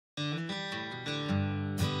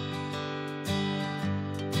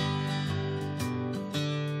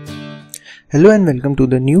Hello and welcome to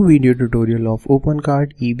the new video tutorial of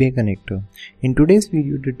Opencart eBay connector. In today's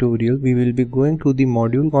video tutorial, we will be going through the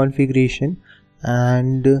module configuration,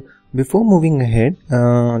 and before moving ahead,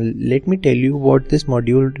 let me tell you what this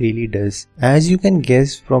module really does. As you can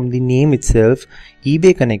guess from the name itself,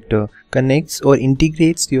 eBay connector connects or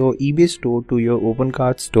integrates your eBay store to your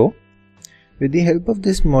Opencart store. With the help of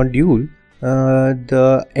this module,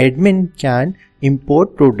 the admin can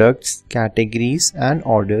import products, categories and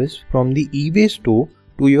orders from the eBay store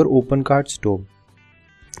to your Opencart store,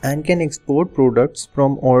 and can export products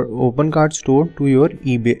from our Opencart store to your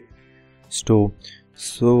eBay store.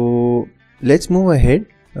 So let's move ahead,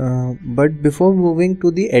 but before moving to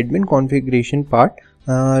the admin configuration part,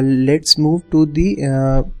 let's move to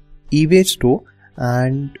the eBay store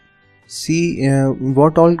and see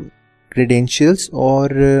what all credentials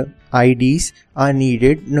or IDs are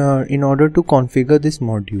needed in order to configure this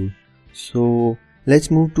module. So let's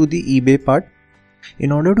move to the eBay part. In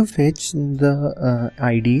order to fetch the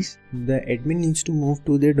IDs, the admin needs to move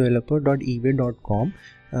to the developer.ebay.com.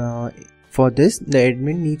 For this, the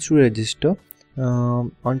admin needs to register.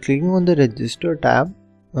 On clicking on the register tab,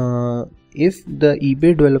 if the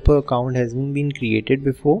eBay developer account hasn't been created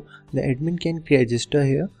before, the admin can register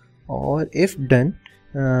here, or if done,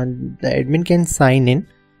 the admin can sign in.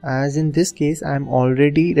 As in this case, I am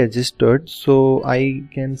already registered, so I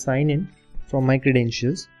can sign in from my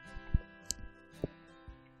credentials.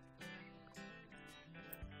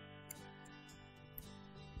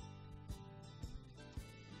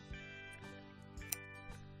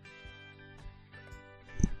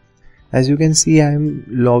 As you can see, I am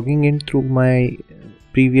logging in through my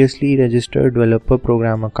previously registered developer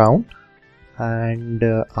program account, and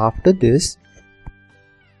after this,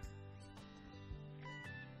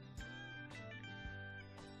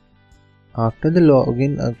 after the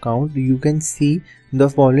login account, you can see the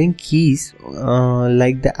following keys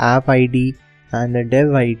like the app ID and the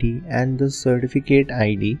dev ID and the certificate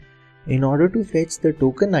ID. In order to fetch the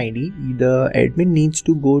token ID, the admin needs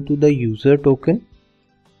to go to the user token.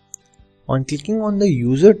 On clicking on the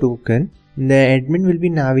user token, the admin will be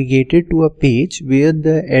navigated to a page where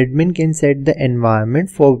the admin can set the environment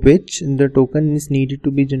for which the token is needed to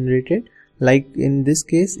be generated. Like in this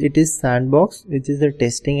case, it is sandbox, which is the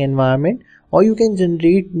testing environment, or you can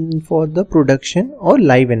generate for the production or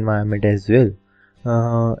live environment as well.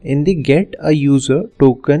 In the get a user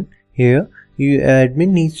token here, admin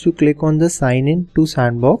needs to click on the sign in to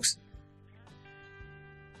sandbox.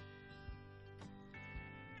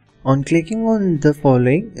 On clicking on the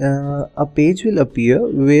following, a page will appear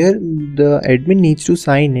where the admin needs to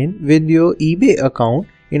sign in with your eBay account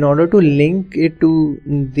in order to link it to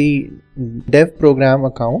the dev program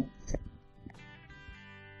account.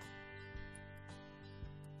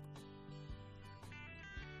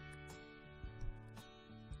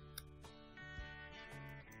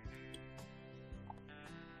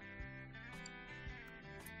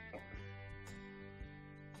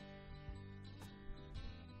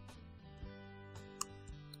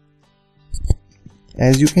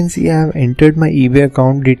 As you can see, I have entered my eBay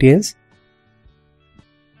account details.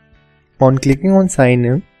 On clicking on sign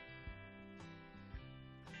in,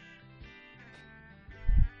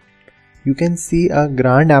 you can see a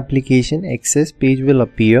grant application access page will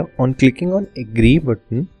appear. On clicking on agree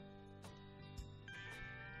button,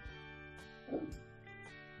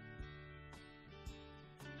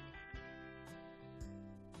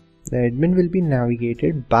 the admin will be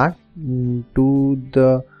navigated back to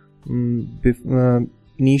the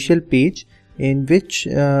initial page, in which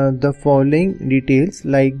the following details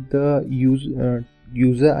like the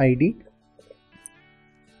user ID,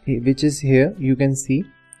 which is here you can see,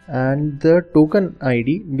 and the token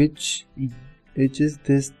ID, which is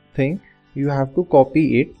this thing. You have to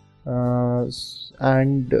copy it,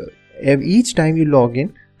 and each time you log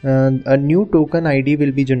in, a new token ID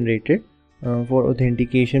will be generated for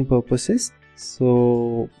authentication purposes.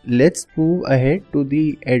 So let's move ahead to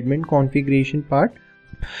the admin configuration part.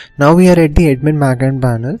 Now we are at the admin backend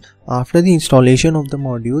panel. After the installation of the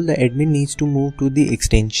module, the admin needs to move to the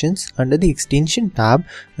extensions. Under the extension tab,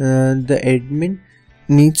 the admin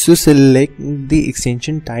needs to select the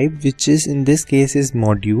extension type, which is in this case is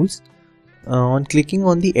modules. On clicking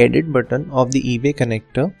on the edit button of the eBay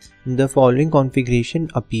connector, the following configuration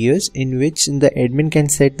appears, in which the admin can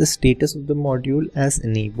set the status of the module as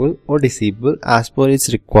enable or disable as per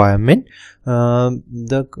its requirement.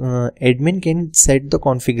 The admin can set the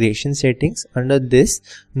configuration settings. Under this,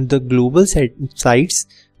 the global sites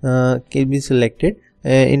can be selected,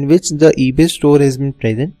 in which the eBay store has been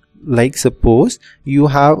present. Like suppose you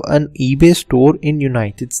have an eBay store in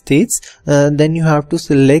United States, then you have to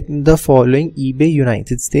select the following eBay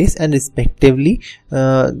United States and respectively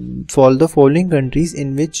for the following countries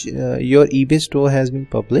in which your eBay store has been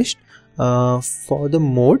published. For the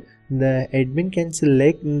mode, the admin can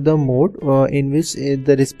select the mode in which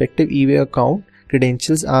the respective eBay account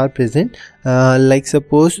credentials are present. Like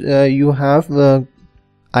suppose you have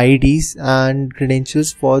IDs and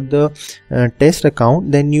credentials for the test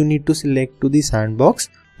account, then you need to select to the sandbox,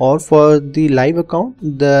 or for the live account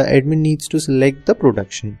the admin needs to select the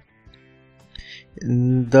production.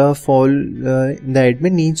 The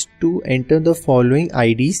admin needs to enter the following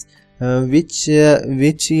IDs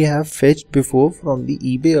which we have fetched before from the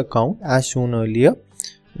eBay account as shown earlier.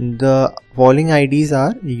 The following IDs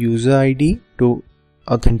are user ID, to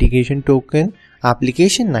authentication token,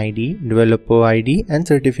 application ID, developer ID and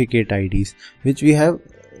certificate IDs, which we have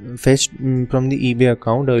fetched from the eBay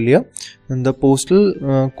account earlier. And the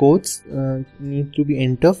postal codes need to be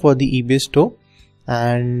entered for the eBay store.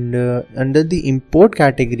 And under the import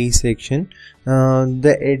category section,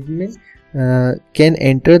 the admin can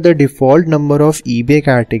enter the default number of eBay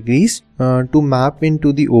categories to map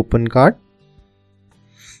into the Opencart.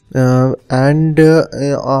 After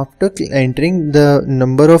entering the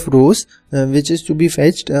number of rows which is to be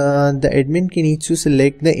fetched, the admin needs to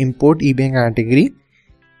select the import eBay category,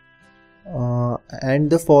 and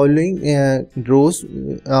the following rows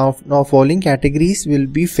of following categories will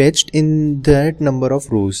be fetched in that number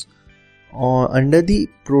of rows. Under the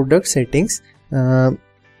product settings, the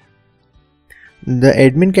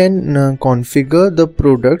admin can configure the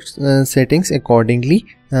product settings accordingly.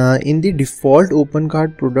 In the default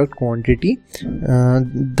Opencart product quantity,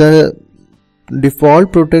 the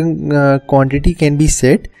default product quantity can be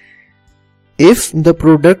set if the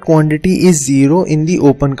product quantity is 0 in the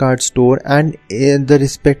Opencart store and the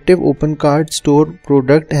respective Opencart store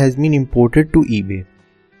product has been imported to eBay.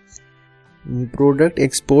 Product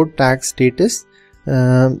export tax status,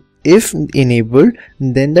 if enabled,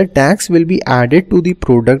 then the tax will be added to the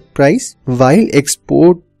product price while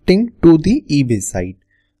exporting to the eBay site.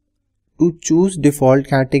 To choose default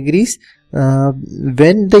categories,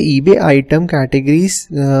 when the eBay item categories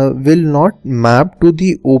will not map to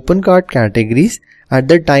the Opencart categories at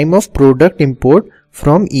the time of product import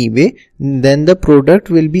from eBay, then the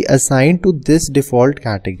product will be assigned to this default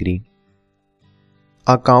category.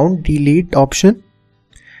 Account delete option,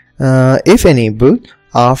 if enabled,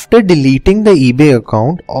 after deleting the eBay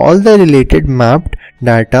account, all the related mapped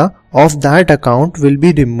data of that account will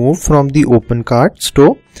be removed from the Opencart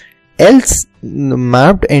store. Else, the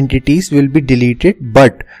mapped entities will be deleted,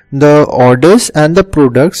 but the orders and the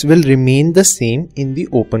products will remain the same in the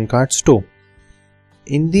Opencart store.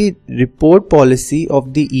 In the report policy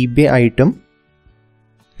of the eBay item,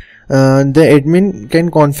 the admin can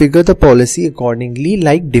configure the policy accordingly,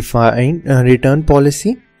 like define return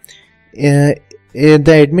policy. The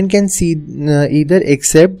admin can see either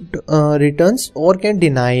accept returns or can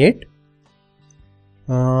deny it.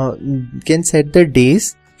 Can set the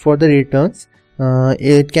days for the returns.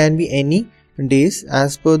 It can be any days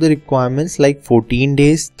as per the requirements, like 14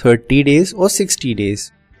 days, 30 days or 60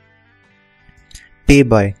 days. Pay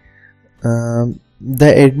by. The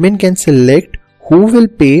admin can select who will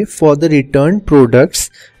pay for the returned products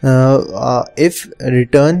if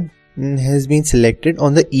return has been selected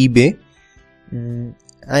on the eBay,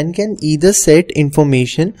 and can either set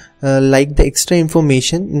information like the extra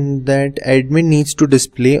information that admin needs to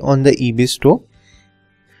display on the eBay store.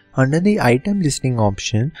 Under the item listing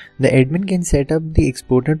option, the admin can set up the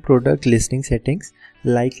exported product listing settings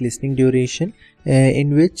like listing duration,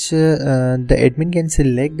 in which the admin can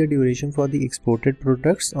select the duration for the exported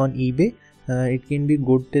products on eBay. It can be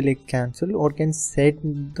good till it cancel, or can set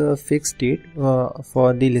the fixed date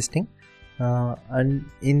for the listing. And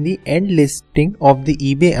in the end listing of the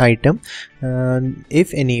eBay item,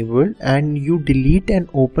 if enabled, and you delete an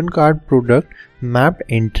Opencart product mapped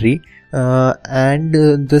entry and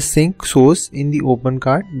the sync source in the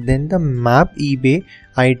Opencart, then the map eBay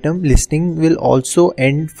item listing will also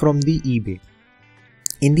end from the eBay.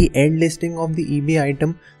 In the end listing of the eBay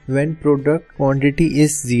item, when product quantity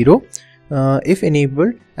is 0, if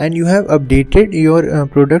enabled, and you have updated your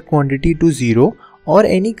product quantity to 0, or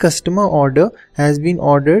any customer order has been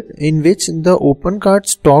ordered in which the Opencart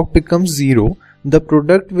stock becomes 0, the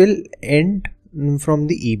product will end from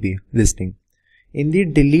the eBay listing. In the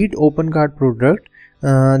delete Opencart product,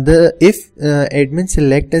 if admin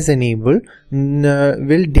select as enabled,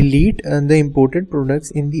 will delete the imported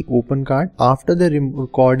products in the Opencart after the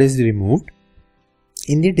record is removed.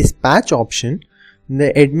 In the dispatch option,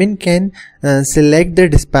 the admin can select the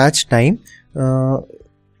dispatch time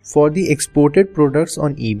for the exported products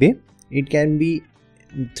on eBay. It can be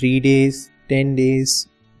 3 days, 10 days,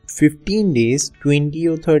 15 days, 20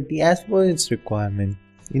 or 30 as per its requirement.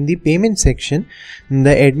 In the payment section,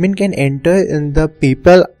 the admin can enter in the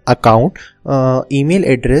PayPal account email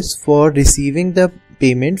address for receiving the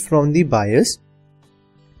payment from the buyers.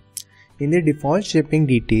 In the default shipping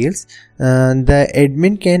details, the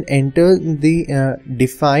admin can enter the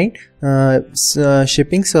defined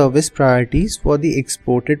shipping service priorities for the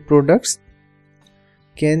exported products,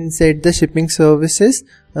 can set the shipping services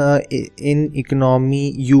in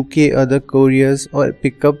economy, UK, other couriers, or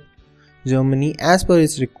pickup Germany as per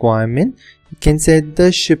its requirement, can set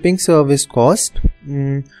the shipping service cost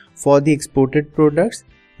for the exported products.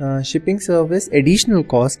 Shipping service additional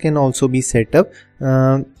cost can also be set up.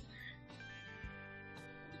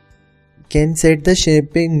 Can set the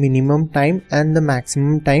shipping minimum time and the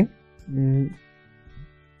maximum time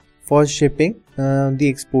for shipping the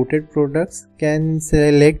exported products. Can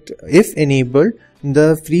select, if enabled,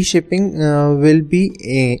 the free shipping will be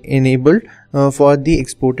enabled for the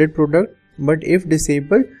exported product, but if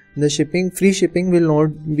disabled, the free shipping will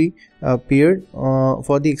not be appeared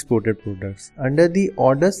for the exported products. Under the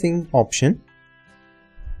order sync option,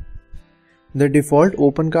 the default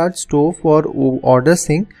Opencart store for order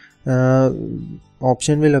sync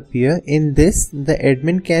option will appear. In this, the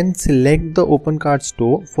admin can select the Opencart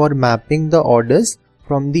store for mapping the orders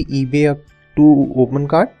from the eBay to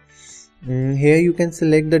Opencart. Here you can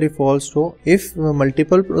select the default store. If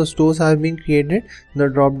multiple stores have been created, the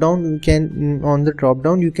drop down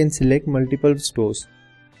you can select multiple stores.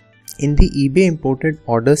 In the eBay imported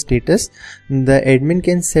order status, the admin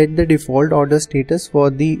can set the default order status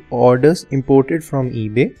for the orders imported from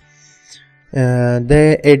eBay.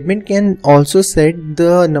 The admin can also set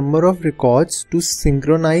the number of records to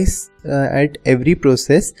synchronize at every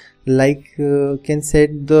process, like can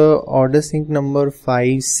set the order sync number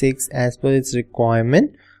 5, 6 as per its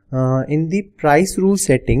requirement. In the price rule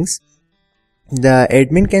settings, the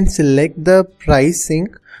admin can select the price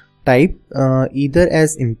sync type either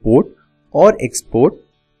as import or export.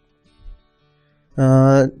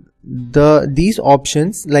 These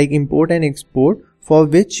options like import and export, for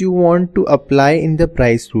which you want to apply in the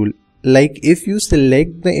price rule. Like if you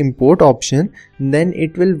select the import option, then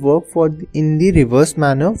it will work in the reverse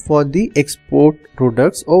manner for the export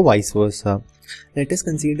products or vice versa. Let us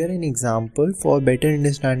consider an example for better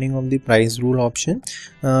understanding of the price rule option.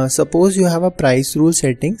 Suppose you have a price rule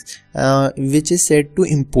settings which is set to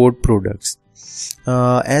import products.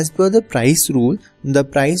 As per the price rule, the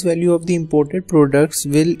price value of the imported products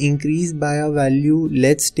will increase by a value,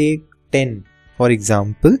 let's take 10. For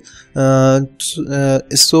example, for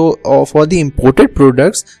the imported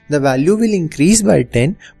products, the value will increase by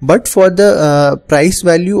 10, but for the price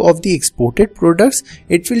value of the exported products,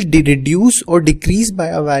 it will reduce or decrease by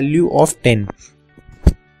a value of 10.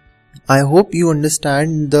 I hope you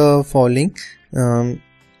understand the following.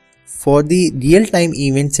 For the real-time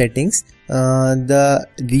event settings, the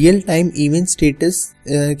real-time event status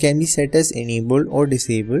can be set as enabled or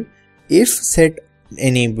disabled. If set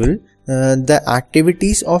enable, the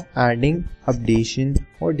activities of adding, updation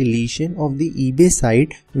or deletion of the eBay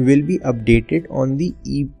site will be updated on the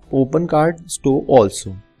Opencart store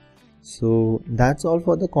also. So that's all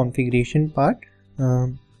for the configuration part.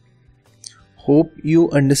 Hope you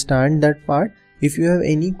understand that part. If you have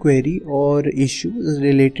any query or issues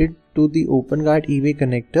related to the Opencart eBay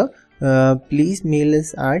connector, please mail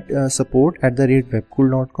us at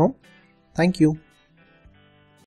support@webcool.com. Thank you.